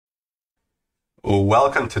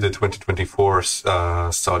Welcome to the 2024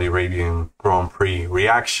 Saudi Arabian Grand Prix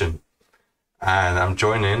reaction. And I'm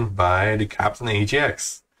joined in by the captain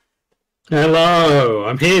AGX. Hello,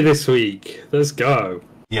 I'm here this week. Let's go.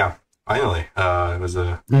 Yeah, finally. It was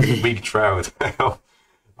a week drought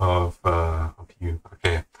of you.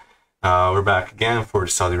 Okay. We're back again for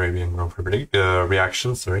the Saudi Arabian Grand Prix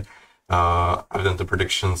reaction. Sorry. I've done the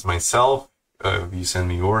predictions myself. You sent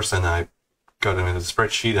me yours, and I got them into the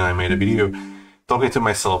spreadsheet, and I made a video talking to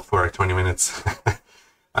myself for like 20 minutes.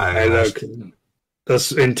 That's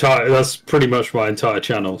pretty much my entire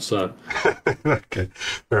channel. So okay,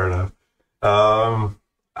 fair enough.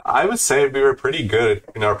 I would say we were pretty good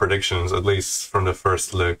in our predictions, at least from the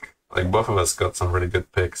first look. Like both of us got some really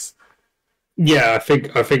good picks. yeah,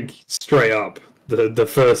 I think straight up the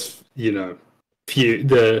first few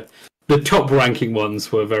the top ranking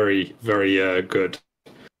ones were very good.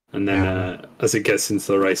 And then as it gets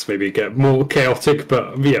into the race, maybe it get more chaotic.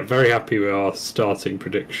 But yeah, very happy with our starting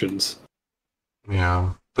predictions.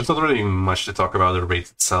 Yeah, there's not really much to talk about the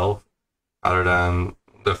race itself, other than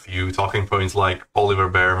the few talking points like Oliver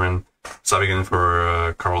Behrman subbing in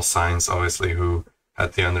for Carlos Sainz, obviously, who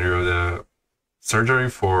had to undergo the surgery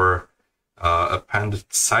for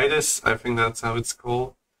appendicitis. I think that's how it's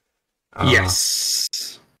called.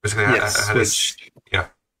 Yes. Basically, yeah,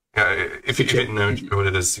 if you didn't know what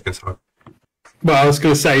it is, you can talk. Well, I was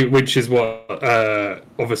going to say, which is what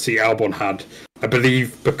obviously Albon had. I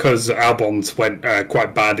believe because Albon's went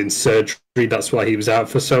quite bad in surgery, that's why he was out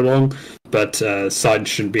for so long. But Sainz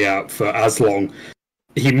shouldn't be out for as long.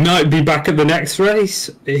 He might be back at the next race.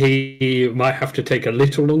 He might have to take a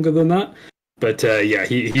little longer than that. But yeah,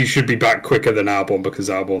 he should be back quicker than Albon because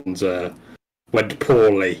Albon's went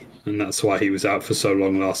poorly, and that's why he was out for so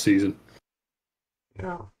long last season.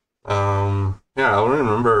 Yeah. Yeah, I don't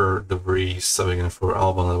remember the race subbing in for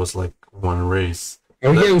Albon. It was like one race.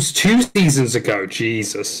 Oh yeah, it was 2 seasons ago.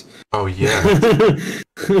 Jesus. Oh yeah.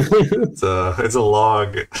 it's a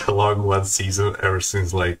long one season ever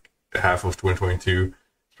since like half of 2022.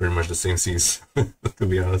 It's pretty much the same season, to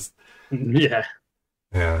be honest. Yeah.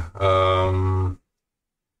 Yeah.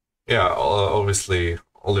 Yeah. Obviously,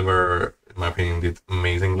 Oliver, in my opinion, did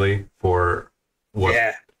amazingly for what.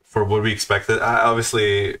 Yeah. For what we expected.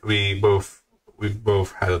 Obviously, we both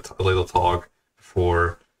had a little talk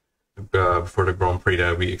before the Grand Prix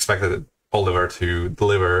that we expected Oliver to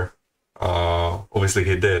deliver. Obviously,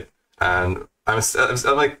 he did, and I'm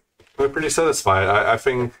pretty satisfied. I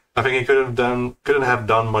think he couldn't have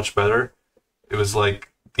done much better. It was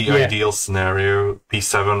like the ideal scenario.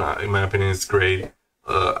 P7, in my opinion, is great.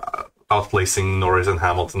 Outplacing Norris and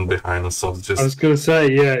Hamilton behind us. So just... I was going to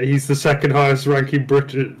say, yeah, he's the second highest ranking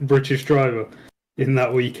British driver in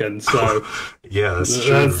that weekend. So yeah, that's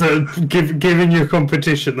true. Given your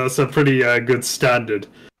competition, that's a pretty good standard.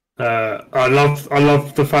 I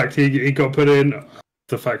love the fact he got put in.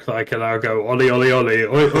 The fact that I can now go Ollie, Ollie, Ollie,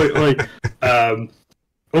 oi, oi, oi.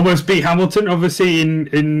 Almost beat Hamilton, obviously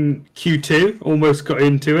in Q2. Almost got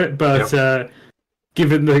into it, but. Yep.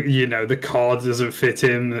 Given the car doesn't fit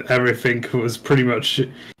him, everything was pretty much,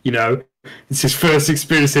 it's his first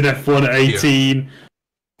experience in F1 at 18,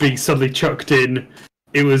 being suddenly chucked in.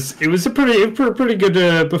 It was a pretty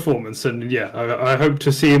good performance, and yeah, I hope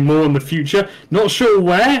to see him more in the future. Not sure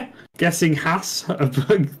where, guessing Haas.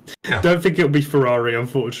 Don't think it'll be Ferrari,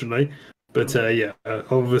 unfortunately. But yeah,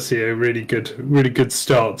 obviously a really good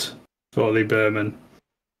start for Ollie Behrman.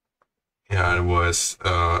 Yeah, it was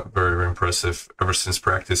very impressive. Ever since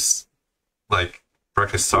practice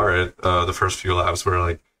started, the first few laps were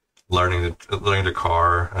like learning the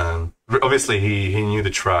car, and obviously he knew the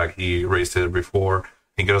track. He raced it before.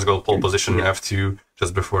 He got pole position in F2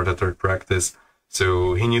 just before the third practice,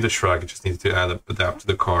 so he knew the track. He just needed to adapt to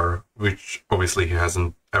the car, which obviously he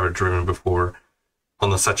hasn't ever driven before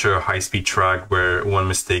on such a high speed track where one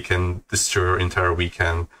mistake can destroy your entire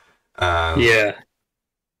weekend. Yeah.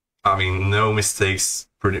 I mean, no mistakes,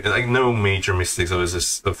 no major mistakes. There was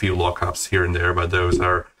just a few lockups here and there, but those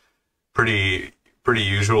are pretty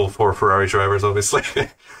usual for Ferrari drivers, obviously.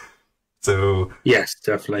 So yes,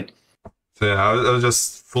 definitely. So yeah, I was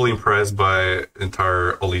just fully impressed by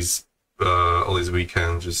entire Ollie's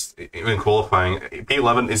weekend. Just even qualifying,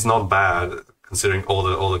 P11 is not bad considering all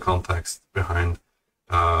the context behind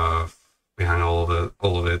all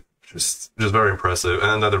of it. Just very impressive,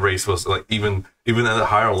 and that the race was like even at a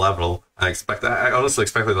higher level. I honestly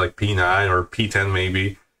expected like P9 or P10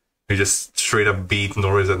 maybe. He just straight up beat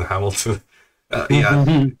Norris and Hamilton.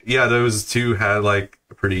 Yeah, those two had like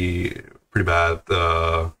a pretty bad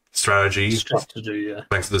strategy. Yeah.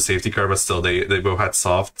 Thanks to the safety car, but still they both had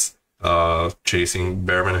softs chasing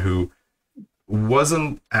Behrman, who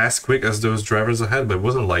wasn't as quick as those drivers ahead, but it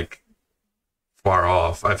wasn't like far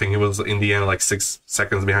off. I think it was in the end like 6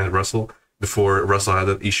 seconds behind Russell before Russell had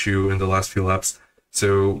that issue in the last few laps.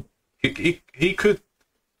 So he could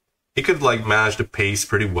like manage the pace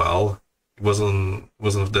pretty well. It wasn't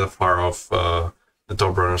that far off the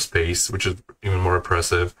top runner's pace, which is even more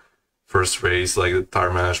impressive. First race, like the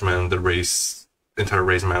tire management, entire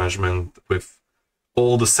race management with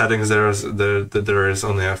all the settings there is on the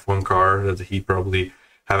F1 car that he probably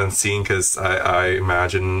haven't seen, because I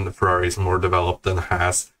imagine Ferrari is more developed than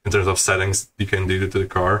Haas in terms of settings you can do to the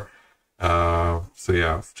car. So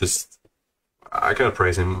yeah, just I gotta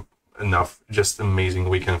praise him enough. Just amazing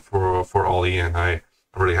weekend for Ollie, and I'm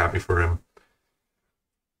really happy for him.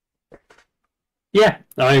 Yeah,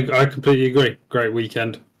 I completely agree. Great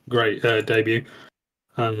weekend, great debut.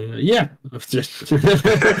 Yeah, I've just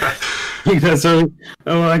I think that's all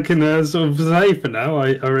I can sort of say for now.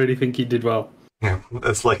 I really think he did well. Yeah,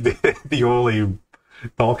 that's like the only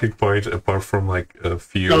talking point apart from like a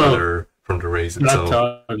few other from the race itself.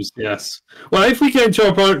 At times, yes. Well, if we get into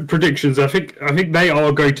our predictions, I think they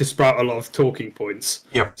are going to sprout a lot of talking points.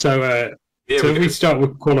 Yep. So, if we start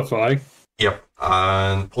with qualifying. Yep.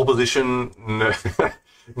 And pole position,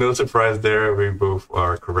 no surprise there. We both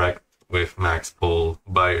are correct with Max pole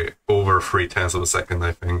by over 0.3 of a second,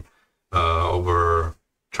 I think, over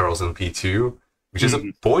Charles in P2, which is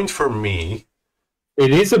a point for me.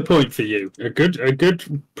 It is a point for you. A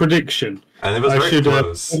good prediction. And it was very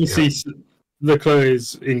close. Obviously, Leclerc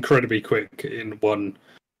is incredibly quick in one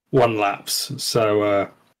laps. So,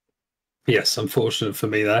 yes, unfortunate for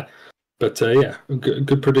me there. But yeah,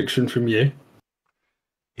 good prediction from you.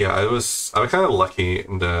 Yeah, I was kind of lucky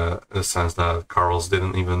in the sense that Carlos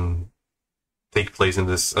didn't even take place in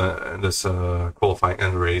this qualifying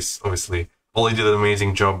end race. Obviously, Ollie did an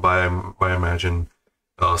amazing job by imagine.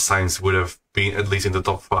 Sainz would have been at least in the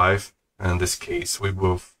top 5, and in this case, we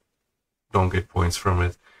both don't get points from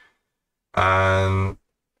it. And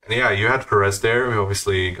yeah, you had Perez there. We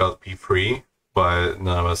obviously got P3, but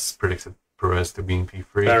none of us predicted Perez to be in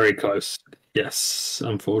P3. Very close. Yes,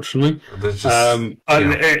 unfortunately. Just,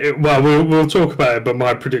 well, we'll talk about it, but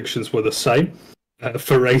my predictions were the same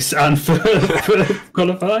for race and for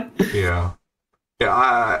qualifying. Yeah.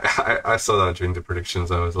 Yeah, I saw that during the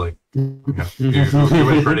predictions. I was like, yeah, you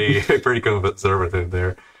went pretty conservative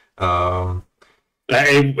there.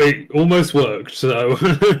 It almost worked, so...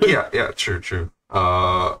 yeah, true.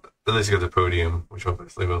 At least you got the podium, which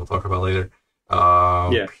obviously we'll talk about later.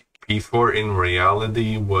 Yeah. P4 in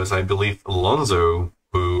reality was, I believe, Alonso,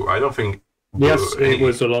 who I don't think... Yes, it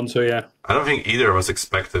was Alonso, yeah. I don't think either of us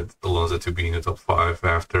expected Alonso to be in the top 5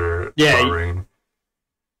 after Bahrain.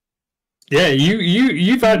 Yeah,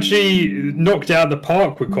 you've actually knocked out the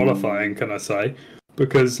park with qualifying, can I say?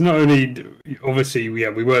 Because not only, obviously,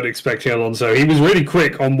 we weren't expecting Alonso. He was really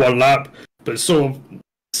quick on one lap, but sort of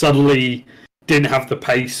suddenly didn't have the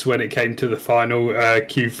pace when it came to the final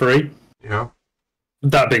Q3. Yeah.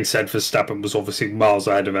 That being said, Verstappen was obviously miles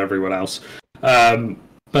ahead of everyone else.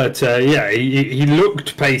 But yeah, he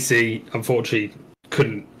looked pacey. Unfortunately,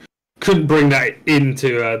 couldn't bring that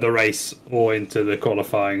into the race or into the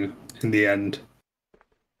qualifying in the end.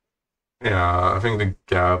 Yeah, I think the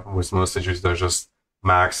gap was mostly just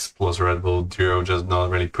Max plus Red Bull duo just not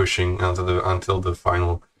really pushing until the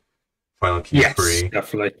final Q3. Yes,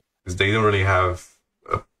 definitely. Because they don't really have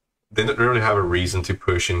a reason to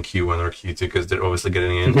push in Q1 or Q2 because they're obviously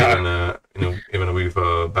getting in even with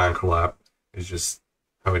a bank lap. It's just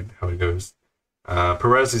how it goes.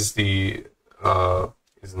 Perez is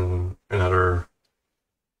another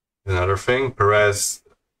thing. Perez,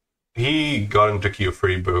 he got into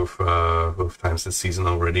Q3 both times this season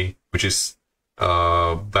already, which is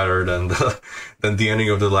better than the ending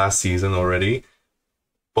of the last season already.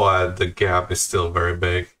 But the gap is still very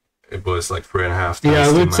big. It was like 3.5 times. Yeah,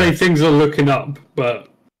 I would say things are looking up, but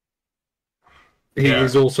he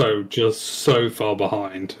is also just so far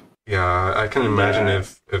behind. Yeah, I can imagine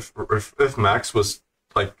if Max was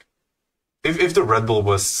like, if the Red Bull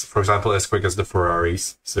was, for example, as quick as the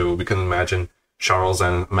Ferraris, so we can imagine Charles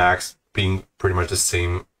and Max being pretty much the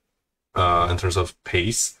same in terms of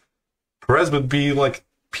pace. Perez would be like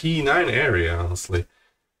P9 area, honestly.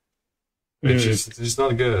 It's just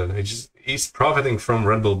not good. He's profiting from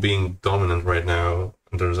Red Bull being dominant right now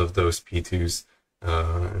in terms of those P2s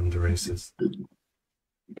in the races.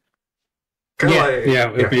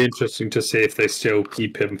 It'd be interesting to see if they still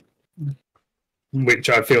keep him, which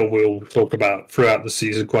I feel we'll talk about throughout the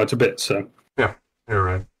season quite a bit. So yeah, you're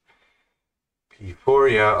right.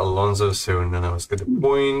 P4, yeah, Alonso. So none of us get a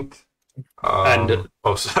point. and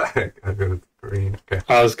sorry, I got Green. Okay.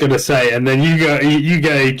 I was gonna say, and then you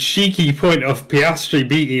get a cheeky point of Piastri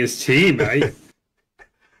beating his team, mate.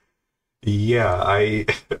 Yeah, I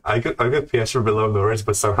got Piastri below Norris,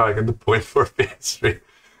 but somehow I got the point for Piastri.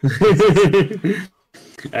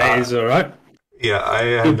 Hey, it's all right. Yeah, I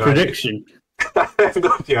have Good no prediction. I have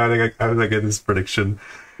no idea how to get this prediction.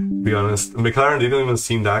 To be honest, McLaren didn't even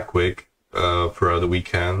seem that quick throughout the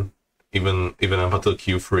weekend. Even up until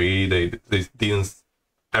Q3, they didn't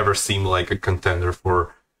ever seem like a contender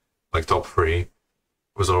for like top three. It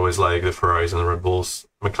was always like the Ferraris and the Red Bulls.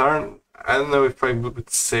 McLaren, I don't know if I would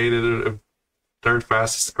say that they're a third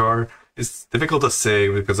fastest car. It's difficult to say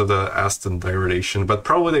because of the Aston degradation, but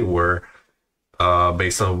probably they were.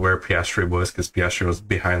 Based on where Piastri was, because Piastri was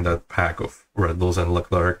behind that pack of Red Bulls and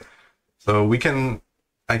Leclerc. So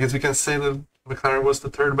I guess we can say that McLaren was the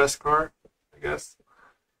third best car, I guess.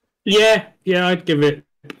 Yeah, I'd give it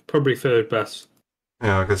probably third best.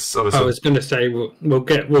 Yeah, because obviously I was going to say we'll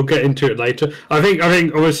get into it later. I think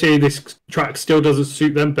obviously this track still doesn't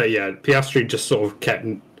suit them, but yeah, Piastri just sort of kept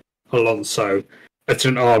Alonso at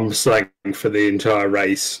an arm's length for the entire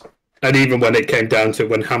race. And even when it came down to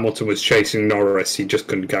when Hamilton was chasing Norris, he just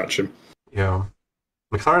couldn't catch him. Yeah.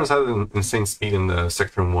 McLaren's had an insane speed in the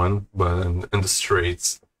Sector 1, but in the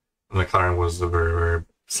straights, McLaren was very, very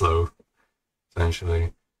slow,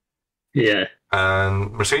 essentially. Yeah.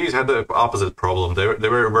 And Mercedes had the opposite problem. They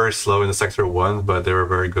were very slow in the Sector 1, but they were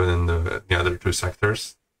very good in the other two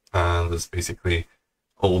sectors. And it's basically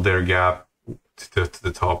all their gap to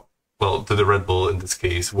the top, well, to the Red Bull in this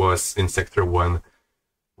case, was in Sector 1.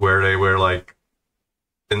 Where they were like,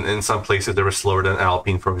 in some places they were slower than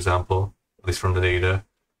Alpine, for example, at least from the data,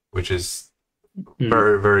 which is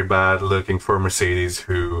very, very bad looking for Mercedes,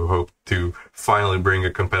 who hope to finally bring a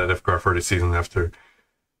competitive car for the season after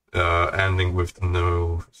ending with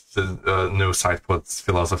no side pods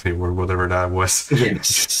philosophy or whatever that was.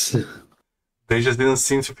 Yes. They just didn't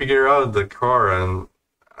seem to figure out the car, and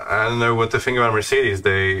I don't know what to think about Mercedes.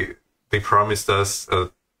 They promised us a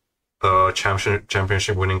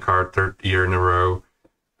championship winning car third year in a row,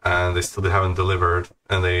 and they still haven't delivered,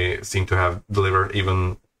 and they seem to have delivered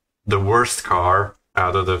even the worst car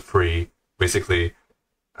out of the three. Basically,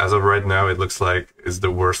 as of right now, it looks like it's the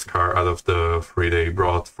worst car out of the three they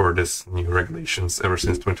brought for this new regulations ever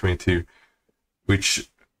since 2022, which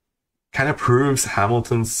kind of proves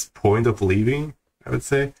Hamilton's point of leaving, I would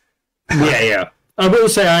say. Yeah. I will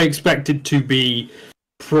say I expected to be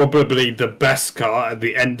probably the best car at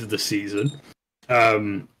the end of the season.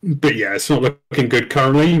 But yeah, it's not looking good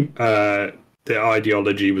currently. The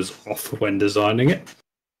ideology was off when designing it.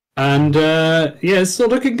 And yeah, it's not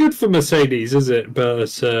looking good for Mercedes, is it? But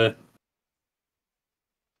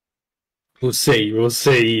we'll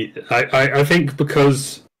see. I think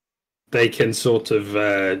because they can sort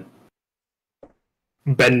of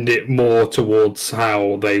bend it more towards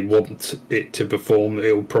how they want it to perform,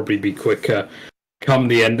 it'll probably be quicker come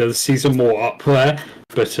the end of the season, more up there,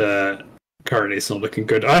 but currently it's not looking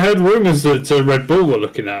good. I heard rumours that Red Bull were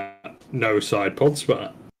looking at no side pods,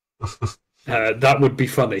 but that would be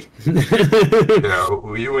funny. Yeah,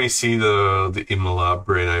 we see the Imola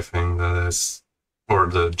upgrade, I think that is, or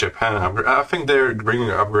the Japan upgrade. I think they're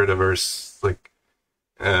bringing an upgrade over like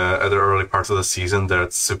at the early parts of the season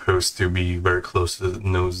that's supposed to be very close to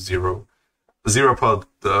no zero pod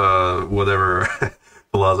whatever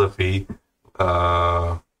philosophy.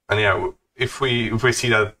 And yeah, if we see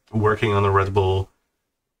that working on the Red Bull,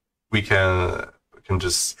 we can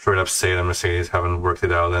just straight up say that Mercedes haven't worked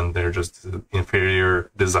it out and they're just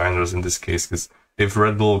inferior designers in this case. Because if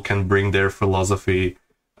Red Bull can bring their philosophy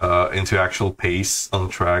into actual pace on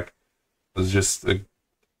the track, it's just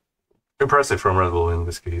impressive from Red Bull in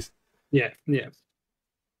this case. Yeah.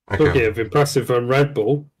 Okay, impressive from Red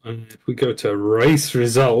Bull. And if we go to race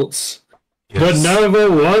results. Yes. The number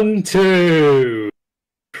 1-2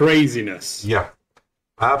 craziness. Yeah,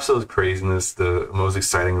 absolute craziness. The most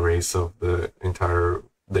exciting race of the entire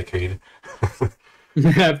decade.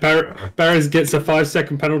 Yeah, Perez gets a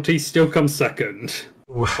 5-second penalty, still comes second.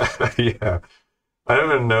 Yeah, I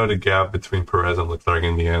don't even know the gap between Perez and Leclerc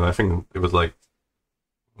in the end. I think it was like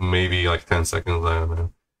maybe like 10 seconds there,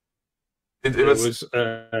 man.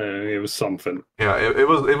 It was something. Yeah, it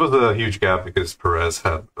was a huge gap because Perez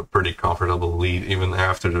had a pretty comfortable lead even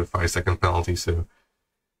after the 5-second penalty. So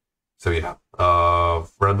yeah,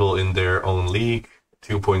 Red Bull in their own league,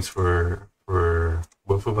 2 points for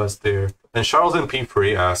both of us there, and Charles in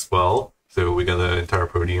P3 as well. So we got the entire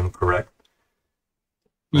podium correct.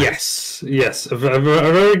 Yes,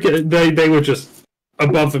 very good. They were just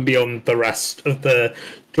above and beyond the rest of the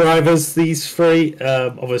drivers, these three.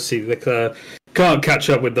 Obviously, can't catch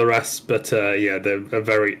up with the rest, but yeah, they're a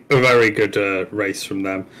very good race from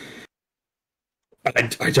them.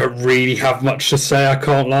 I don't really have much to say. I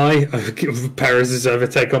can't lie. Perez's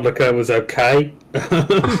overtake on Leclerc was okay,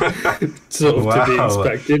 sort of to be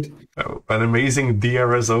expected. An amazing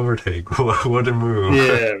DRS overtake! What a move!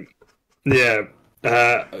 Yeah.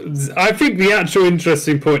 I think the actual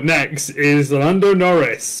interesting point next is Lando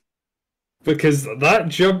Norris, because that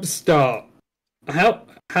jump start. How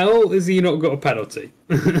has he not got a penalty?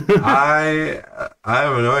 I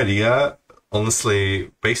have no idea.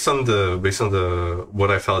 Honestly, based on the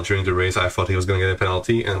what I felt during the race, I thought he was going to get a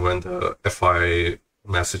penalty, and when the FI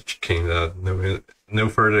message came that no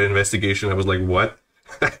further investigation, I was like, what?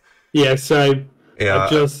 Yeah, so yeah,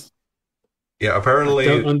 apparently,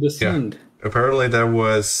 I don't understand. Yeah, apparently there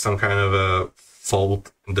was some kind of a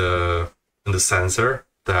fault in the sensor,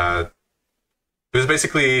 that it was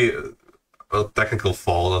basically a technical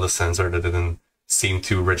fault on the sensor that didn't seem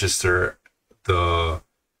to register the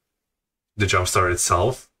jump start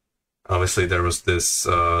itself. Obviously, there was this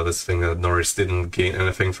thing that Norris didn't gain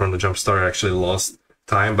anything from the jump start, actually lost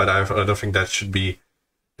time, but I don't think they should be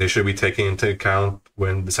taken into account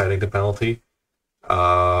when deciding the penalty.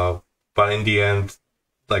 But in the end,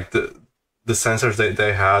 like the sensors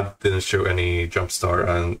they had didn't show any jump start,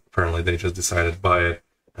 and apparently they just decided by it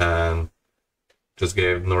and just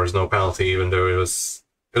gave Norris no penalty, even though it was.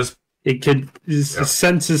 It could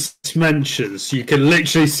sensors mentions. You can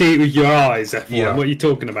literally see it with your eyes. F1. Yeah. What are you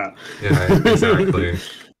talking about? Yeah, exactly.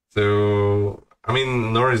 So I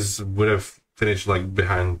mean, Norris would have finished like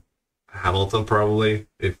behind Hamilton probably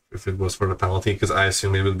if it was for the penalty, because I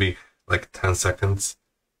assume it would be like 10 seconds,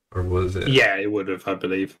 or was it? Yeah, it would have, I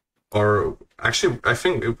believe. Or actually, I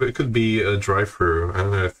think it could be a drive-through. I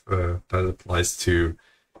don't know if that applies to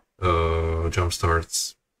jump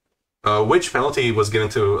starts. Which penalty was given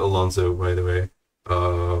to Alonso, by the way,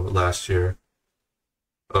 last year?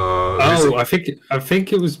 I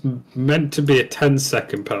think it was meant to be a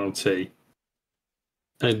 10-second penalty,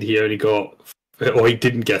 and he only got, or he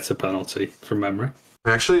didn't get a penalty from memory.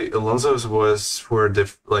 Actually, Alonso's was for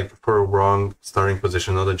a wrong starting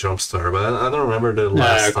position, not a jump start. But I don't remember the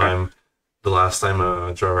last time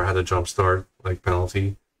a driver had a jump start, like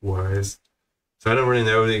penalty wise. So I don't really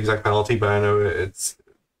know the exact penalty, but I know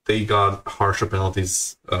they got harsher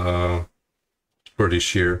penalties for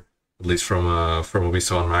this year, at least from what we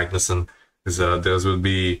saw in Magnussen. Because those would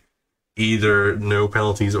be either no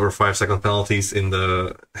penalties or 5-second penalties in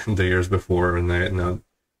the years before, and now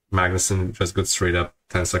Magnussen just got straight up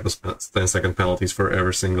 10-second penalties for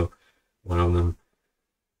every single one of them.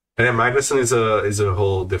 And then Magnussen is a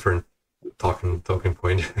whole different talking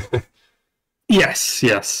point. Yes.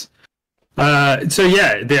 So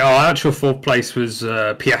yeah, our actual fourth place was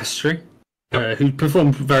Piastri, who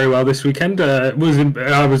performed very well this weekend.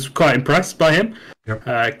 I was quite impressed by him.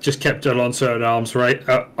 Yep. Just kept Alonso at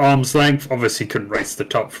arm's length. Obviously, couldn't race the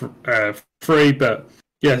top three, but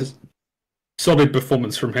yes, solid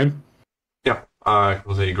performance from him. Yeah, I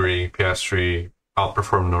completely agree. Piastri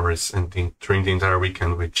outperformed Norris during the entire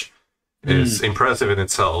weekend, which is impressive in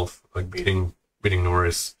itself. Like beating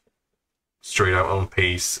Norris straight out on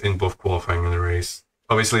pace in both qualifying and the race.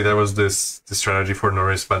 Obviously, there was this strategy for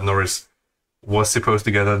Norris, but Norris was supposed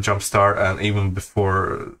to get a jump start, and even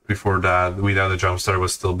before that, without a jump start,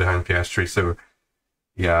 was still behind Piastri. So,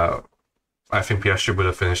 yeah, I think Piastri would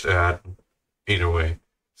have finished ahead either way.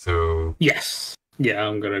 So yes, yeah,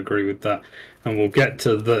 I'm going to agree with that, and we'll get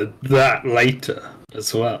to that later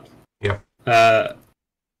as well. Yeah.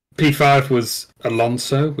 P5 was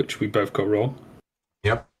Alonso, which we both got wrong.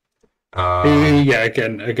 Yep. Yeah,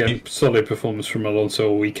 again, solid performance from Alonso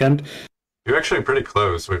all weekend. You're actually pretty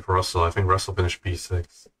close with Russell. I think Russell finished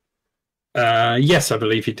P6. Yes, I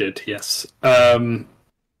believe he did. Yes. Yeah,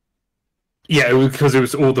 because it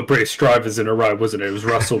was all the British drivers in a row, wasn't it? It was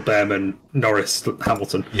Russell, Behrman, Norris,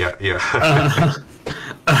 Hamilton. Yeah.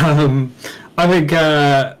 I think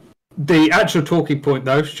the actual talking point,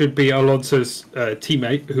 though, should be Alonso's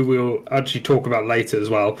teammate, who we'll actually talk about later as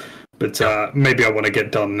well. But maybe I want to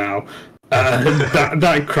get done now.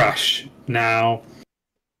 That crash. Now,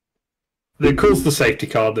 they caused the safety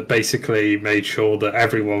car that basically made sure that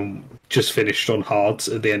everyone just finished on hards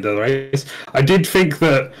at the end of the race. I did think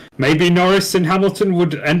that maybe Norris and Hamilton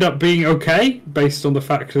would end up being okay, based on the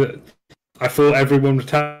fact that I thought everyone would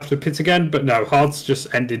have to pit again, but no, hards just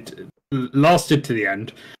lasted to the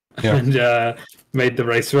end, and made the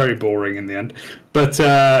race very boring in the end. But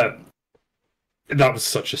that was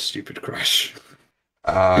such a stupid crash.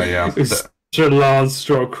 Yeah. It was such a Lance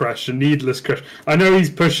Stroll crash, a needless crash. I know he's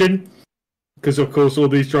pushing, because of course all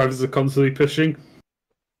these drivers are constantly pushing.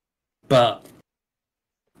 But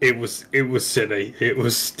it was silly. It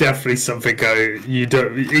was definitely something you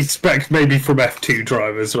don't expect maybe from F2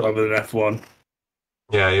 drivers rather than F1.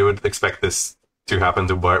 Yeah, you would expect this to happen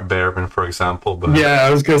to Behrman, for example, but yeah, I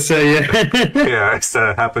was gonna say yeah, instead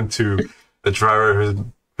it happened to a driver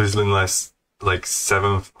who's in like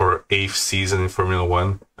 7th or 8th season in Formula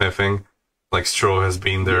One, I think. Like Stroll has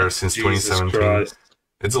been there since Jesus 2017. Christ.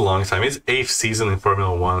 It's a long time. It's 8th season in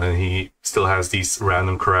Formula One, and he still has these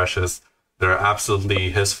random crashes that are absolutely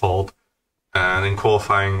his fault. And in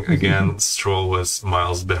qualifying, again, Stroll was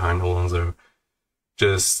miles behind Alonso.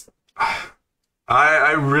 Just,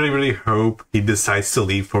 I really, really hope he decides to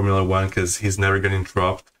leave Formula One because he's never getting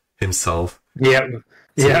dropped himself. Yep.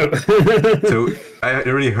 So I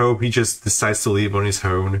really hope he just decides to leave on his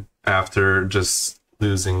own after just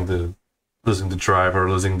losing the drive or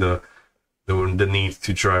losing the need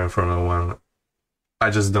to drive in Formula One. I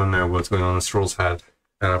just don't know what's going on in Stroll's head,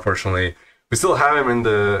 and unfortunately, we still have him in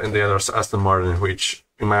the other Aston Martin, which,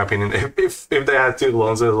 in my opinion, if they had two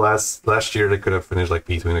Alonso last year, they could have finished like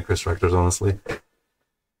P2 in the constructors, honestly.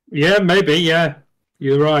 Yeah, maybe. Yeah,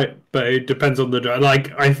 you're right, but it depends on the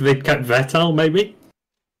like. I think they kept Vettel, maybe.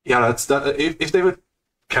 Yeah, that's that. If they would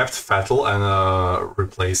kept Vettel and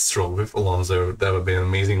replaced Stroll with Alonso, that would be an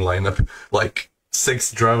amazing lineup. Like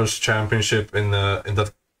 6 drivers championship in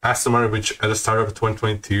that Aston Martin, which at the start of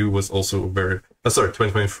 2022 was also very.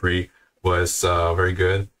 2023 was very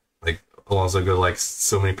good. Like Alonso got like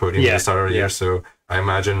so many podiums at the start of the year, so I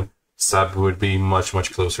imagine Seb would be much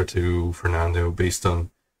closer to Fernando based on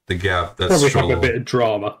the gap. That's probably Stroll. have a bit of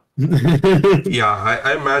drama. Yeah,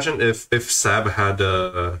 I imagine if Seb had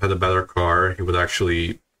a better car, he would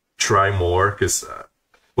actually try more. Because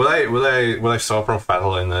what I saw from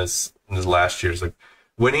Vettel in this last year is like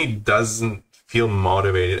when he doesn't feel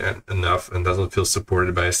motivated enough and doesn't feel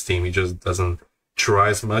supported by his team, he just doesn't try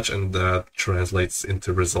as much, and that translates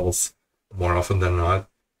into results more often than not.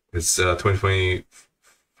 It's 2020,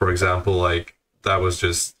 for example, like that was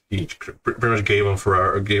just he pretty much gave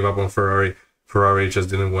up on Ferrari. Ferrari just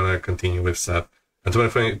didn't want to continue with Seb. And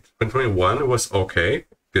 2021 was okay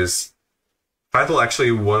because Vettel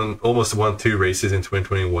actually almost won 2 races in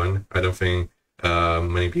 2021. I don't think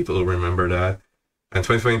many people remember that. And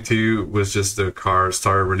 2022 was just the car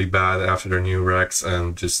started really bad after their new wrecks,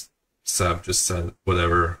 and Seb just said,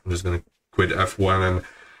 whatever, I'm just gonna quit F1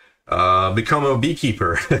 and become a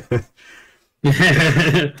beekeeper.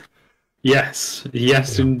 Yes,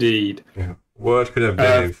 indeed. Yeah. What could have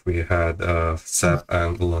been if we had Seb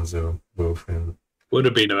and Alonso both in? Would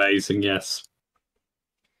have been amazing, yes.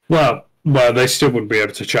 Well, they still wouldn't be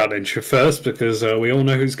able to challenge for first because we all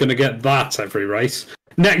know who's going to get that every race.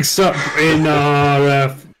 Next up in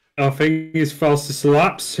our thing is fastest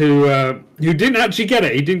laps, who didn't actually get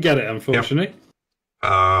it. He didn't get it, unfortunately.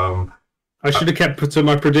 Yep. I should have kept putting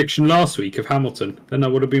my prediction last week of Hamilton. Then I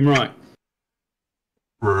would have been right.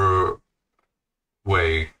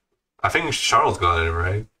 Wait. I think Charles got it,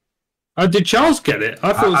 right? Did Charles get it?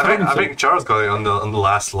 I thought it was Hamilton. I think Charles got it on the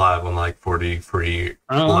last lap on like 43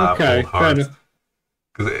 lap. Okay, fair enough.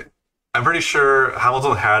 Because I'm pretty sure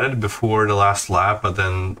Hamilton had it before the last lap, but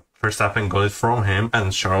then Verstappen got it from him,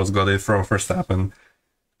 and Charles got it from Verstappen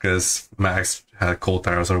because Max had cold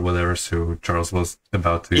tires or whatever, so Charles was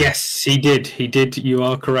about to. Yes, he did. He did. You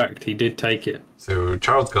are correct. He did take it. So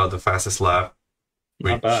Charles got the fastest lap.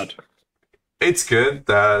 Not bad. It's good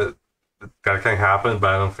that can happen,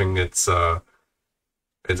 but I don't think it's a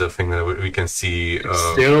thing that we can see.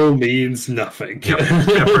 Still means nothing.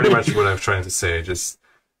 yeah, pretty much what I'm trying to say. Just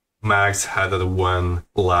Max had that one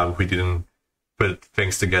lap we didn't put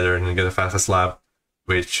things together and get the fastest lap,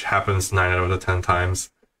 which happens 9 out of the 10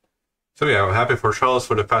 times. So yeah, I'm happy for Charles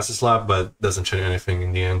for the fastest lap, but doesn't change anything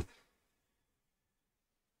in the end.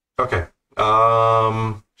 Okay.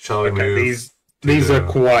 Shall we move? These are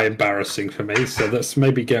quite embarrassing for me, so let's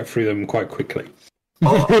maybe get through them quite quickly.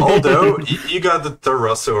 Although you got the Toro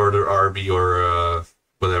Rosso or the RB or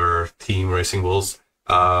whatever team Racing Bulls,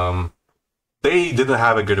 they didn't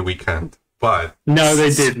have a good weekend. But no, they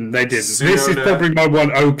didn't. This is probably my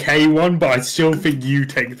one okay one, but I still think you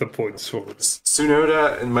take the points for it.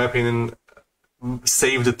 Tsunoda, in my opinion,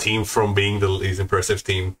 saved the team from being the least impressive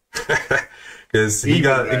team because he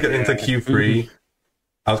got into Q3.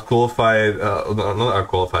 Outqualified, not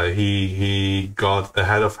outqualified. He got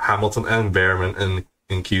ahead of Hamilton and Behrman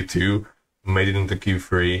in Q2, made it into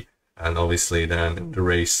Q3, and obviously then in the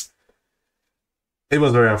race, it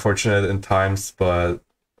was very unfortunate in times, but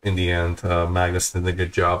in the end, Magnus did a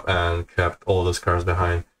good job and kept all those cars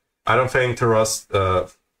behind. I don't think Toro Rosso,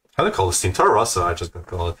 how do you call this team? Toro Rosso, I just gonna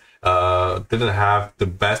call it. Didn't have the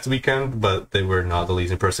best weekend, but they were not the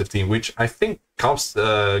least impressive team, which I think goes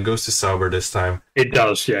to Sauber this time. It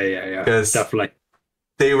does, yeah, definitely.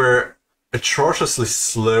 They were atrociously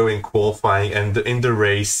slow in qualifying, and in the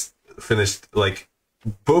race finished like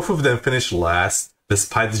both of them finished last,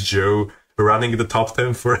 despite Joe running in the top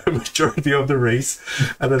 10 for a majority of the race.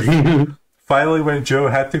 And then finally, when Joe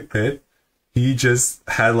had to pit, he just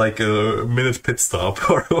had like a minute pit stop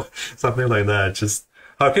or something like that. Just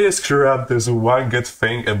how can you screw up this one good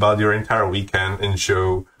thing about your entire weekend and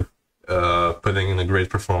Joe putting in a great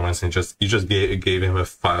performance, and you just gave him a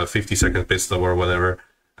 50-second pit stop or whatever,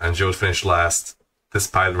 and Joe finished last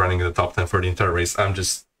despite running in the top 10 for the entire race. I'm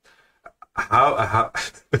just how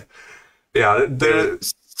yeah, they're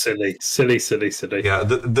silly. Yeah,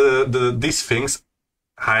 these things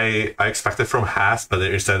I expected from Haas, but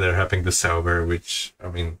instead they're happening to Sauber, which, I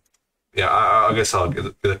mean, yeah, I guess I'll get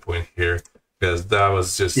a point here, because that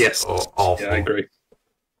was just awful. Yeah, I agree.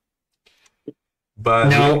 But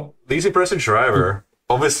now, least impressive driver,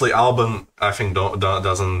 obviously Albon, I think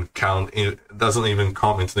doesn't count, doesn't even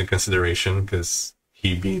come into the consideration, because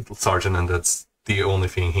he beat Sargent, and that's the only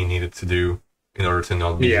thing he needed to do in order to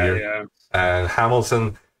not be here. Yeah. And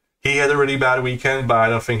Hamilton, he had a really bad weekend, but I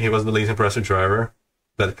don't think he was the least impressive driver.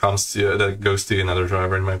 That goes to another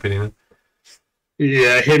driver, in my opinion.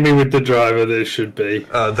 Yeah, hit me with the driver that should be.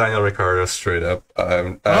 Daniel Ricciardo, straight up.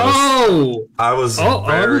 I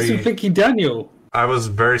wasn't thinking Daniel. I was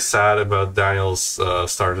very sad about Daniel's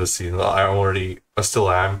start of the season. I still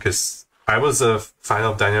am, because I was a fan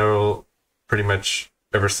of Daniel pretty much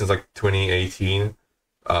ever since like 2018,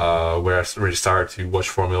 where I really started to watch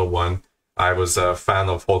Formula One. I was a fan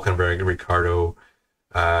of Hülkenberg, Ricciardo,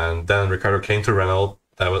 and then Ricciardo came to Renault.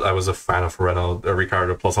 I was a fan of Renault,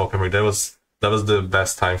 Ricciardo plus Hülkenberg. That was the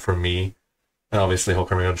best time for me. And obviously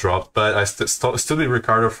Hülkenberg dropped, but I still with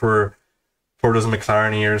Ricciardo for those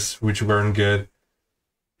McLaren years, which weren't good.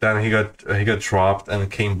 Then he got dropped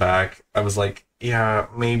and came back. I was like, yeah,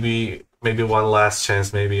 maybe one last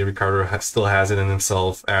chance. Maybe Ricciardo still has it in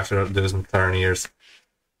himself after those McLaren years.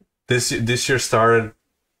 This year started.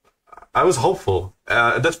 I was hopeful.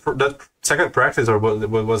 That second practice, or what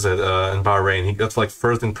was it, in Bahrain, he got like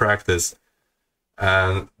first in practice,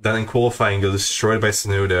 and then in qualifying got destroyed by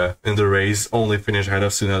Tsunoda. In the race, only finished ahead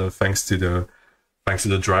of Tsunoda thanks to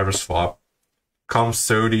the driver swap. Comes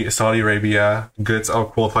Saudi Arabia, gets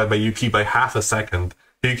out qualified by Yuki by half a second.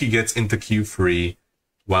 Yuki gets into Q3,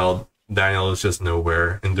 while Daniel is just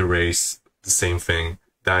nowhere in the race. The same thing.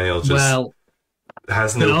 Daniel just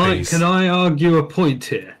has no pace. Can I argue a point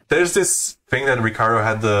here? There's this thing that Ricciardo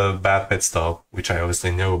had the bad pit stop, which I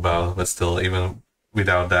obviously know about, but still, even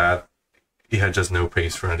without that, he had just no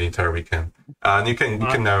pace for the entire weekend. And you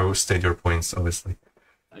can now state your points, obviously.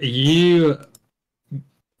 You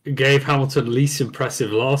gave Hamilton least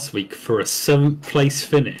impressive last week for a 7th place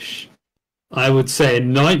finish. I would say a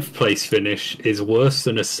 9th place finish is worse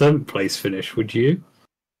than a 7th place finish. Would you?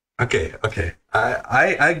 Okay.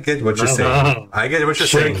 I get what you're saying. I get what you're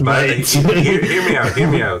saying, but hear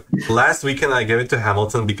me out. Last weekend I gave it to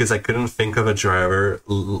Hamilton because I couldn't think of a driver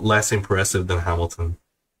less impressive than Hamilton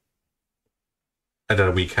at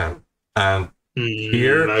that weekend. And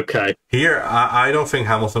here I don't think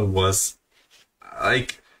Hamilton was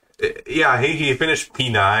like, yeah, he finished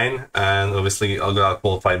P9 and obviously got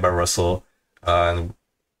qualified by Russell. And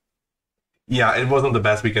yeah, it wasn't the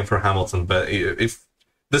best weekend for Hamilton, but if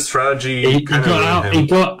the strategy he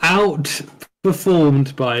got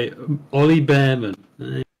outperformed by Ollie Behrman.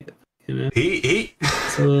 You know? I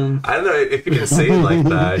don't know if you can say it like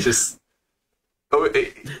that. It's just look,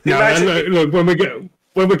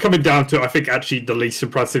 when we're coming down to it, I think actually the least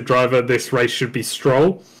impressive driver this race should be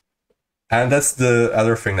Stroll. And that's the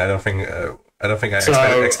other thing. I don't think I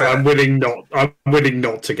expect. I'm willing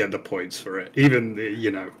not to get the points for it. Even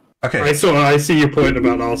Okay. I see your point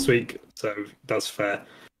about last week, so that's fair.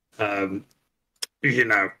 I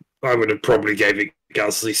would have probably gave it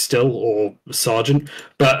Gasly still or Sargent,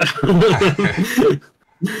 but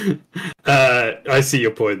I see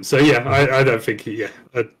your point. So yeah, I don't think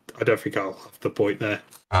I don't think I'll have the point there.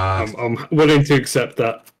 I'm willing to accept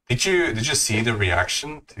that. Did you see the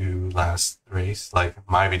reaction to last race? Like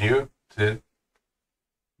my video? Did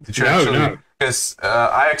you actually? No. Because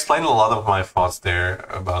I explained a lot of my thoughts there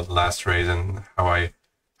about the last race and how I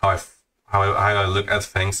look at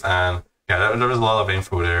things, and yeah, there was a lot of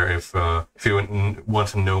info there. If you want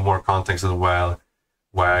to know more context as well,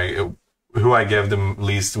 who I gave the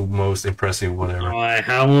most impressive, whatever. Why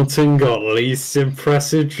Hamilton got least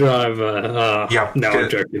impressive driver? Yeah, no, I'm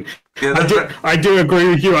joking. Yeah, I do agree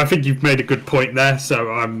with you. I think you've made a good point there,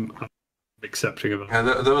 so I'm accepting of it. And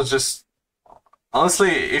that was just honestly,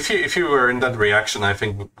 if you were in that reaction, I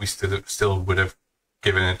think we still would have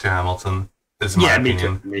given it to Hamilton. Is my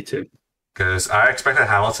opinion. Me too. Because I expected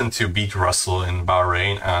Hamilton to beat Russell in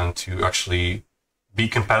Bahrain and to actually be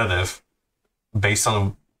competitive based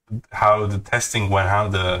on how the testing went, how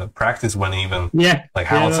the practice went even. Yeah. Like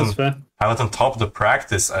Hamilton topped the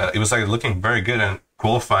practice. It was like looking very good, and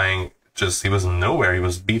qualifying just he was nowhere. He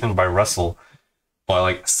was beaten by Russell by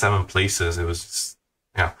like 7 places. It was just,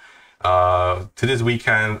 yeah. To this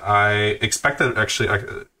weekend, I expected actually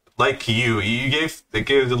like you gave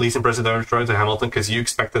the least impressive driver to Hamilton because you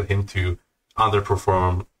expected him to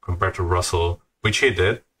underperform compared to Russell, which he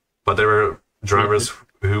did, but there were drivers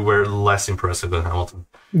who were less impressive than Hamilton.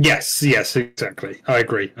 Yes, exactly. I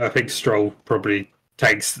agree. I think Stroll probably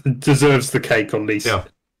deserves the cake on least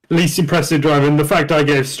impressive driver. And the fact I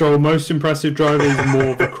gave Stroll most impressive driver is more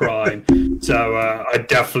of a crime. So I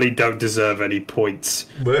definitely don't deserve any points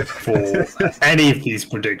for any of these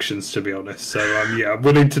predictions, to be honest. So I'm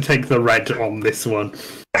willing to take the red on this one.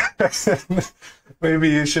 Maybe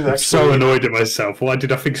you should. I'm so annoyed at myself. Why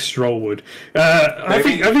did I think Stroll would? I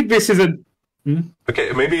think this is a.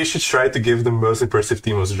 Okay, maybe you should try to give the most impressive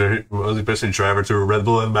team, most impressive driver to Red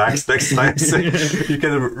Bull and Max next time. So you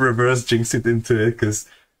can reverse jinx it into it, because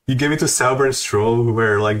you gave it to Sauber and Stroll, who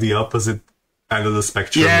were like the opposite end of the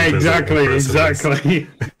spectrum. Yeah, exactly.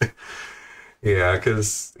 Yeah,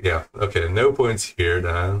 because okay, no points here.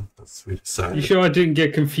 Then that's we decided. You sure I didn't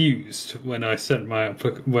get confused when I sent my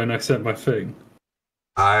thing?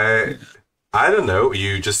 I don't know.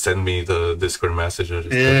 You just send me the Discord message.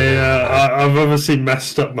 I've obviously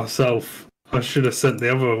messed up myself. I should have sent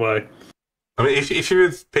the other way. I mean, if you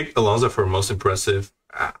would pick Alonso for most impressive,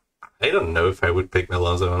 I don't know if I would pick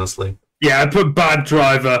Alonso, honestly. Yeah, I put bad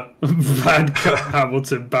driver, bad car,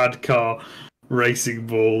 Hamilton, bad car, racing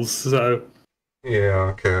balls. So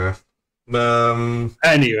yeah, okay.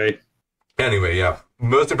 Anyway, yeah.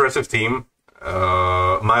 Most impressive team.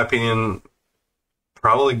 My opinion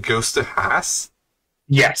probably goes to Haas.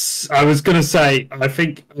 Yes, I was gonna say. I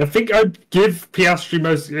think I'd give Piastri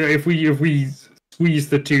most. If we squeeze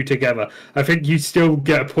the two together, I think you still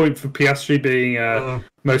get a point for Piastri being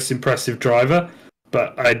most impressive driver.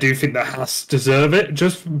 But I do think that Haas deserve it,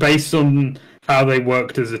 just based on how they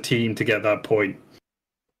worked as a team to get that point.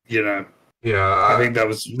 You know. Yeah, I think that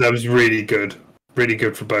was really good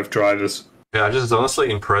for both drivers. Yeah, I'm just honestly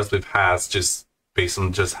impressed with Haas, just based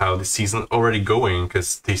on just how the season already going,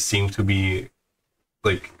 because they seem to be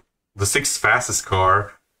like the 6th fastest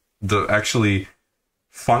car, the actually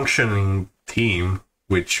functioning team,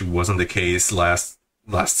 which wasn't the case last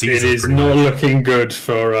season. It is not looking good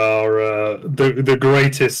for our the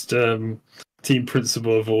greatest team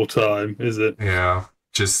principal of all time, is it? Yeah,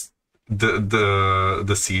 just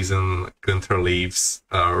the season, Gunther leaves,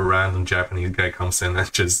 a random Japanese guy comes in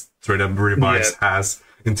and just straight up revives Haas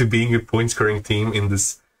into being a point-scoring team in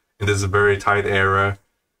this very tight era.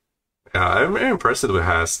 Yeah, I'm very impressed with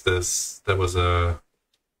Haas. That was a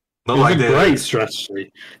great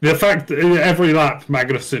strategy. The fact that every lap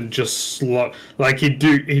Magnussen just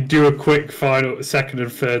he'd do a quick final second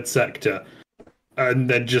and third sector, and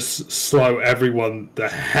then just slow everyone the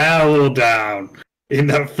hell down in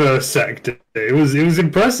that first sector. It was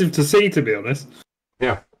impressive to see, to be honest.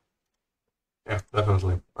 Yeah,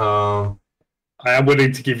 definitely. I am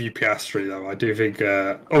willing to give you Piastri, though. I do think,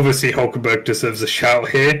 obviously, Hulkenberg deserves a shout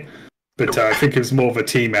here, but I think it was more of a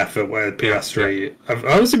team effort where Piastri. Yeah.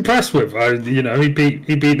 I was impressed with.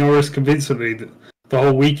 He beat Norris convincingly the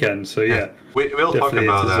whole weekend. So yeah, we'll talk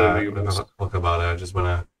about that. We'll talk about it. I just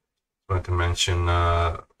wanted to mention.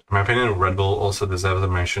 In my opinion, Red Bull also deserves a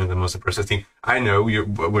mention in the most impressive team. I know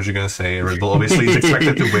what you're gonna say. Red Bull obviously is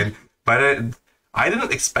expected to win, but I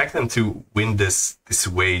didn't expect them to win this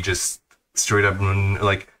way. Just straight up,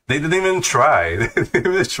 like they didn't even try. They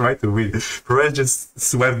didn't even try to win. Perez just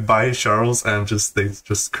swept by Charles and they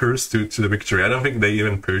just cursed to the victory. I don't think they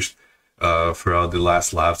even pushed throughout the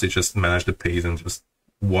last laps. They just managed the pace and just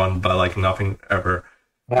won by like nothing ever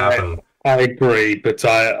happened. I agree, but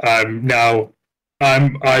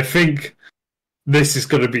I think this is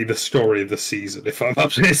going to be the story of the season. If I'm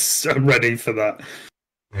honest, I'm ready for that.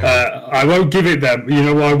 Yeah. I won't give it them. You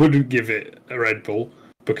know why I wouldn't give it a Red Bull?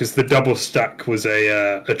 Because the double stack was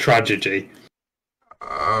a tragedy.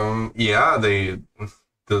 Yeah,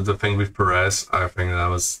 the thing with Perez, I think that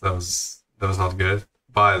was not good.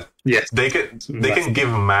 But yes, they can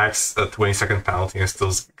give Max a 20-second penalty and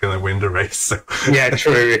still gonna win the race. So. Yeah,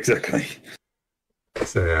 true, exactly.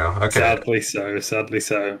 So yeah, okay. Sadly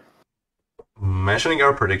so. Mentioning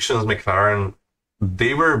our predictions, McLaren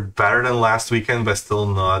they were better than last weekend, but still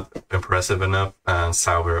not impressive enough. And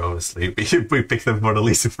Sauber, obviously, we picked them for the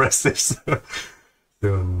least impressive. So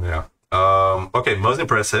yeah. Okay, most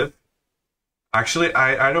impressive. Actually,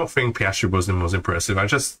 I don't think Piastri was the most impressive.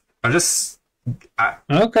 Okay.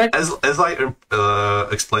 As I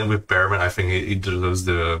explained with Behrman, I think he was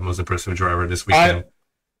the most impressive driver this weekend.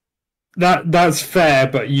 That's fair,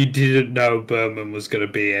 but you didn't know Berman was going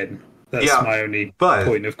to be in. That's my only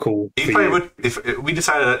point of call. If we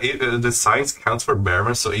decided that the Sainz counts for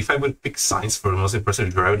Behrman, so if I would pick Sainz for the most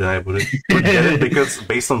impressive driver, then I wouldn't get it because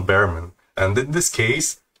based on Behrman. And in this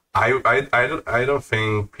case, I don't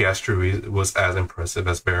think Piastri was as impressive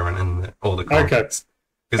as Behrman in all the contests.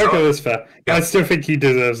 Okay, that's fair. Yeah. I still think he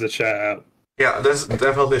deserves a shout out. Yeah, there's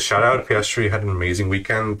definitely a shout out. Piastri had an amazing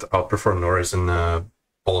weekend, outperformed Norris in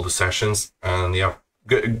all the sessions, and yeah,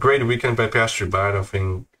 great weekend by Piastri. But I don't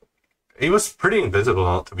think he was pretty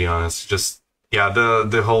invisible, to be honest. Just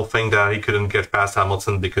the whole thing that he couldn't get past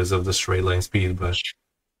Hamilton because of the straight line speed, but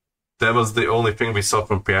that was the only thing we saw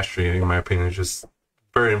from Piastri, in my opinion. Just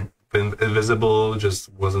very invisible, just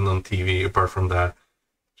wasn't on TV. Apart from that,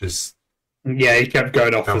 just he kept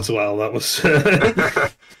going off as well. That was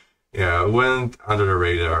yeah, went under the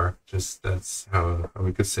radar. Just that's how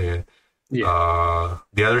we could say it. Yeah.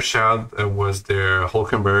 The other shout was there,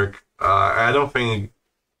 Hülkenberg. I don't think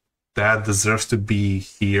that deserves to be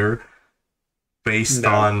here, based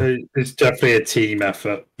on. It's definitely a team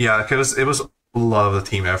effort. Yeah, because it was a lot of the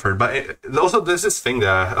team effort. But also, there's this thing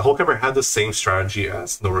that Hülkenberg had the same strategy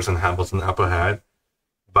as Norris and Hamilton Apple had,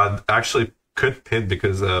 but actually could pit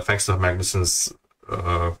because thanks to Magnussen's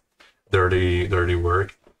dirty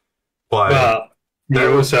work. But he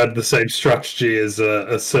also had the same strategy as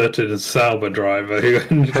a certain Sauber driver who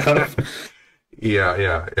ended up.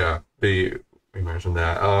 Yeah. We mentioned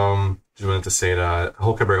that. Just wanted to say that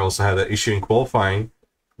Hülkenberg also had an issue in qualifying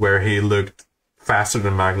where he looked faster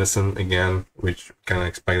than Magnussen again, which kind of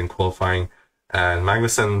expected in qualifying. And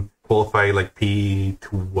Magnussen qualified like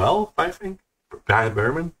P12, I think, behind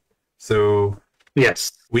Behrman. So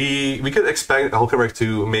yes, we could expect Hülkenberg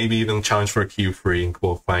to maybe even challenge for a Q3 in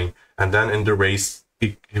qualifying, and then in the race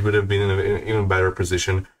he would have been in an even better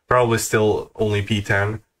position. Probably still only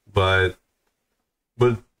P10, but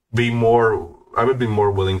would be more. I would be more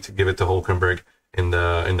willing to give it to Hülkenberg in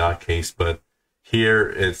that case. But here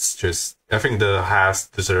it's just, I think the Haas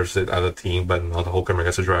deserves it as a team, but not Hülkenberg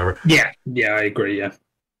as a driver. Yeah, I agree. Yeah.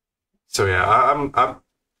 So yeah,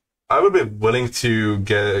 I would be willing to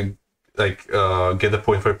get the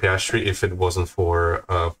point for Piastri if it wasn't for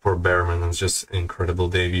Behrman. It's just an incredible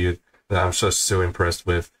debut that I'm just so impressed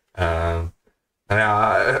with. And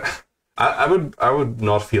I would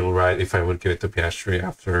not feel right if I would give it to Piastri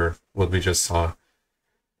after what we just saw.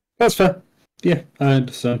 That's fair. Yeah, I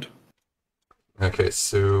understand. Okay,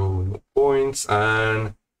 so points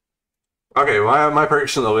and okay, my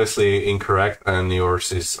prediction obviously incorrect, and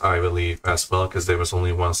yours is, I believe, as well, because there was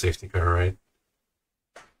only one safety car, right?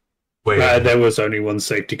 Wait, there was only one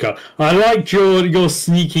safety car. I liked your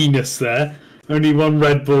sneakiness there. Only one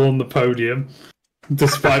Red Bull on the podium,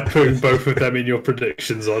 despite putting both of them in your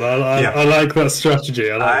predictions on. I like that strategy.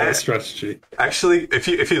 I like that strategy. Actually, if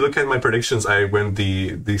you look at my predictions, I went I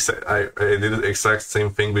did the exact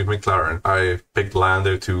same thing with McLaren. I picked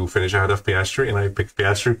Lando to finish ahead of Piastri, and I picked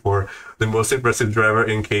Piastri for the most impressive driver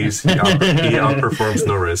in case he outperforms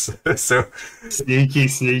Norris. So sneaky.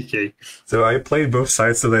 So I played both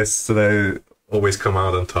sides so that I always come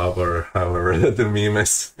out on top, or however the meme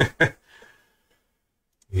is.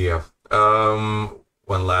 Yeah.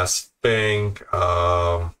 One last thing.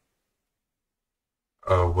 I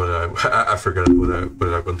forgot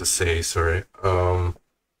what I want to say. Sorry. No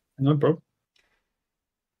problem.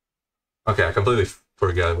 Okay, I completely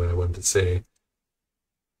forgot what I wanted to say.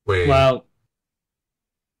 Wait. Well.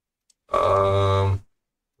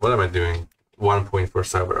 What am I doing? 1 point for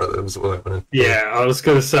Cyber. That was what I wanted. Yeah, I was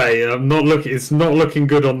gonna say it's not looking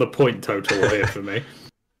good on the point total here for me.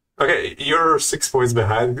 Okay, you're 6 points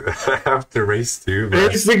behind after race 2.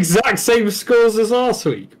 But it's the exact same scores as last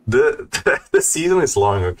week. The season is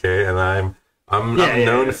long, okay, and I'm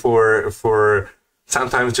known for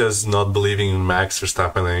sometimes just not believing in Max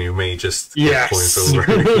Verstappen, and you may just get points over.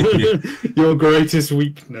 Your greatest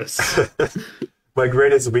weakness. My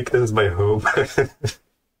greatest weakness is my hope.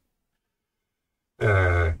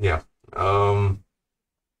 Yeah.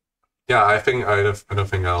 Yeah, I don't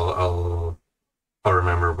think I'll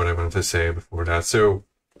remember what I wanted to say before that. So,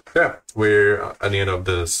 yeah, we're at the end of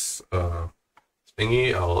this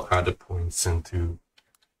thingy. I'll add the points into.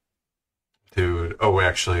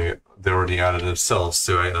 Actually, they already added themselves,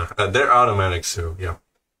 so they're automatic. So yeah,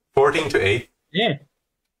 14-8 Yeah.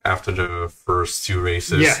 after the first two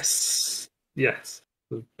races. Yes. Yes.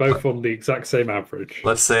 Both on the exact same average.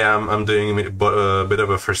 Let's say I'm doing a bit of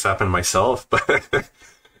a Verstappen myself, but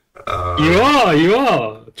You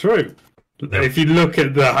are. True. Yeah. If you look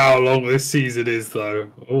at how long this season is,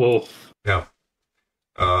 though, yeah.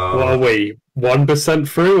 What are we? 1%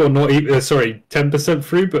 through, or not even? Sorry, 10%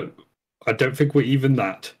 through, but I don't think we're even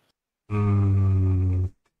that.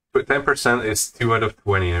 But 10% is 2 out of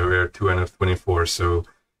 20, and we're 2 out of 24, so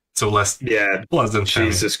less. Yeah, less than 10.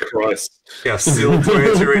 Jesus Christ. Yeah, still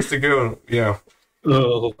 22 races to go. Yeah.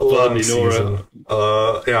 Oh, bloody Nora.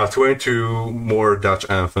 Yeah, 22 more Dutch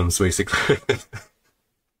anthems, basically.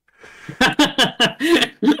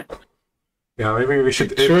 Yeah, maybe we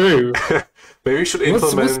should. True. Maybe we should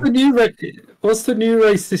implement. What's the new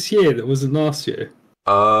race this year that wasn't last year?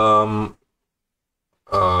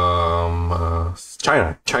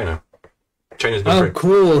 China. China's of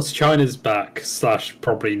course, China's back. /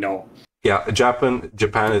 probably not. Yeah, Japan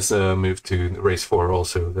is moved to race 4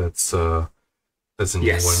 also. That's a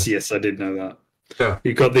new one. Yes, I did know that. Yeah,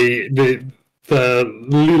 you got the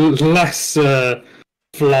less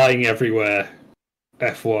flying everywhere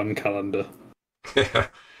F1 calendar. Yeah.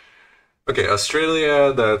 Okay,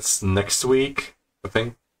 Australia. That's next week, I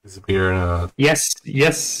think. Is here? Yes,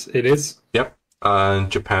 it is. Yep.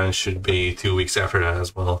 And Japan should be 2 weeks after that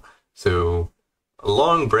as well. So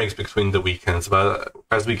long breaks between the weekends. But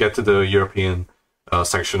as we get to the European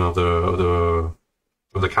section of the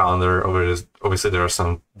calendar, obviously there are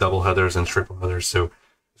some double headers and triple headers. So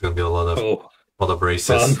there's gonna be a lot of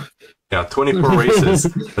races. Fun. Yeah, 24 races.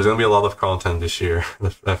 There's gonna be a lot of content this year,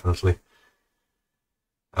 definitely.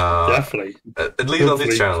 Definitely. At least on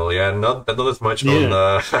this channel, yeah. Not as much on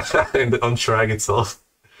track itself.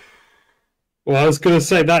 Well, I was gonna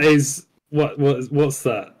say that is what's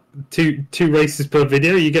that? Two races per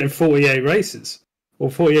video. You're getting 48 races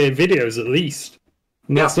or 48 videos at least.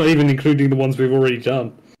 And that's not even including the ones we've already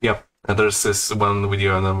done. Yeah, and there's this one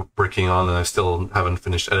video I'm working on, and I still haven't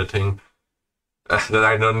finished editing. That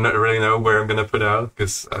I don't really know where I'm gonna put out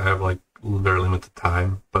because I have like very limited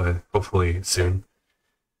time, but hopefully soon.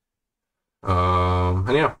 And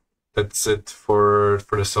yeah, that's it for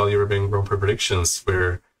the Saudi Arabian Grand Prix predictions.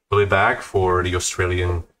 We'll be back for the Saudi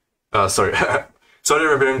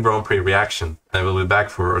Arabian Grand Prix reaction, and we'll be back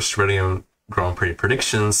for Australian Grand Prix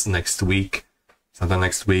predictions next week, sometime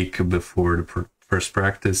next week before the first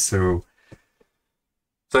practice. So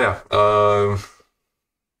yeah,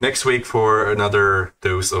 next week for another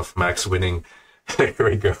dose of Max winning. Here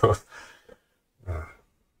we go.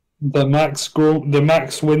 The Max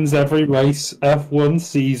wins every race F1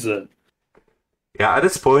 season. Yeah, at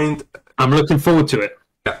this point, I'm looking forward to it.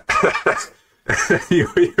 Yeah,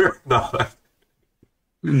 you're not.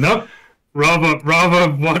 Nope.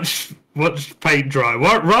 Rather watch paint dry.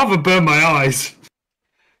 Rather burn my eyes.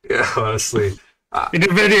 Yeah, honestly. In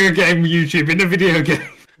a video game, YouTube. In a video game.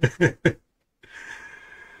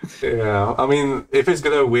 Yeah, I mean, if he's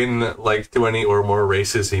gonna win like 20 or more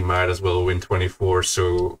races, he might as well win 24.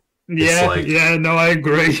 So no, I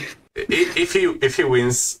agree. If he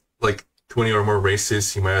wins like 20 or more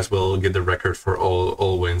races, he might as well get the record for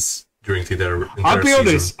all wins during the entire I'll be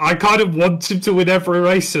honest, I kind of want him to win every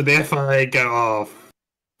race, so the FIA go, oh,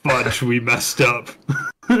 fudge, we messed up.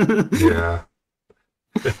 Yeah.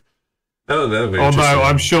 Although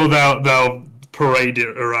I'm sure they'll parade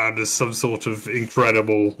it around as some sort of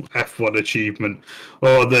incredible F1 achievement.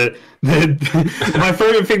 Or my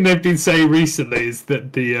favourite thing they've been saying recently is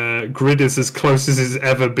that the grid is as close as it's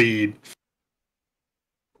ever been.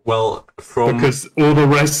 Well, because all the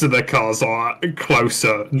rest of the cars are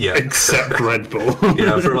closer, except Red Bull.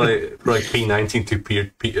 Yeah, from like P19 to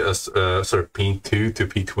P2 to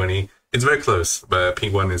P20, it's very close, but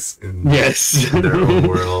P1 is in their own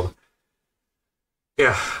world.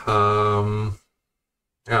 Yeah,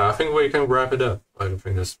 I think we can wrap it up. I don't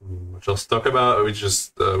think there's much else to talk about. We're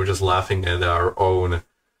just laughing at our own,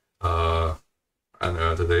 I don't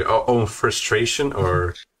know, our own frustration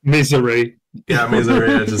or misery. Yeah,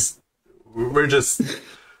 misery. We're just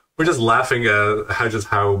laughing at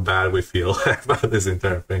how bad we feel about this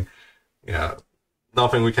entire thing. Yeah,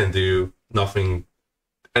 nothing we can do, nothing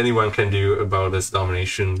anyone can do about this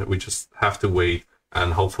domination. We just have to wait,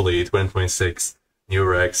 and hopefully 2026 new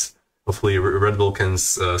Rex. Hopefully Red Bull can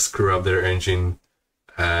screw up their engine,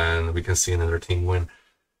 and we can see another team win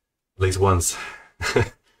at least once.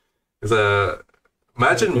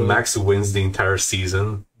 Imagine Max wins the entire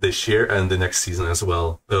season this year and the next season as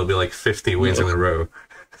well. It'll be like 50 wins in a row.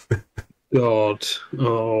 God.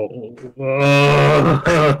 Oh.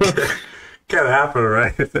 can't happen,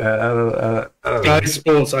 right? I don't know. Sky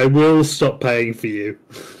Sports, I will stop paying for you.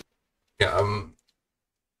 Yeah,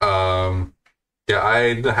 yeah,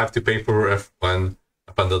 I didn't have to pay for F1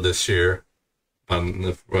 up until this year.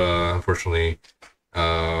 Unfortunately,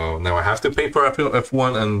 now I have to pay for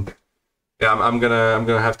F1, and yeah, I'm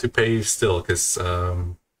gonna have to pay still because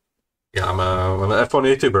yeah, I'm an F1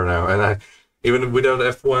 YouTuber now, and even without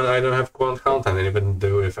F1, I don't have content. And even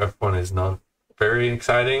though if F1 is not very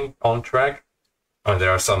exciting on track,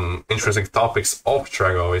 there are some interesting topics off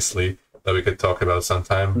track, obviously, that we could talk about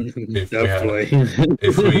sometime if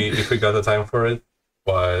we got the time for it.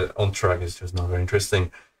 But on track is just not very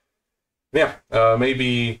interesting. Yeah,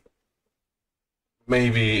 maybe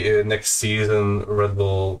next season Red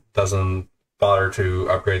Bull doesn't bother to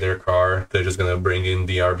upgrade their car. They're just gonna bring in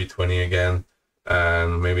the RB20 again,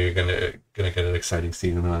 and maybe you're gonna get an exciting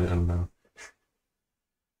season. I don't know.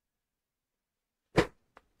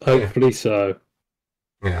 Hopefully so.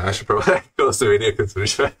 Yeah, I should probably close the video because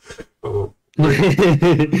I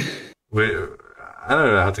don't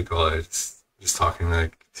know how to call it. It's just talking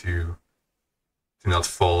like to not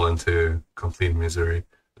fall into complete misery at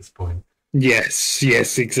this point. Yes,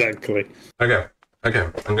 exactly. Okay.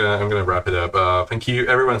 I'm gonna wrap it up. Thank you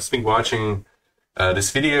everyone who's been watching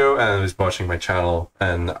this video and who's watching my channel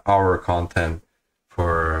and our content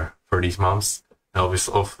for these months. And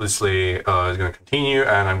obviously, it's gonna continue,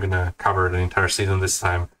 and I'm gonna cover the entire season this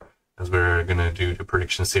time, as we're gonna do the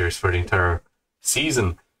prediction series for the entire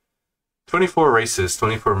season. 24 races,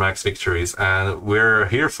 24 max victories, and we're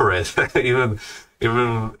here for it. even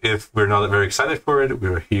if we're not very excited for it,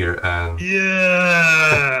 we're here. And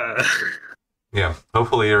yeah. Yeah,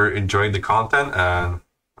 hopefully you're enjoying the content, and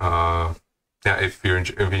yeah, if you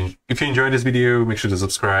enjoyed this video, make sure to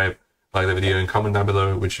subscribe, like the video, and comment down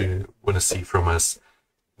below what you want to see from us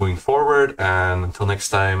going forward. And until next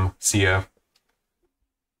time, see ya.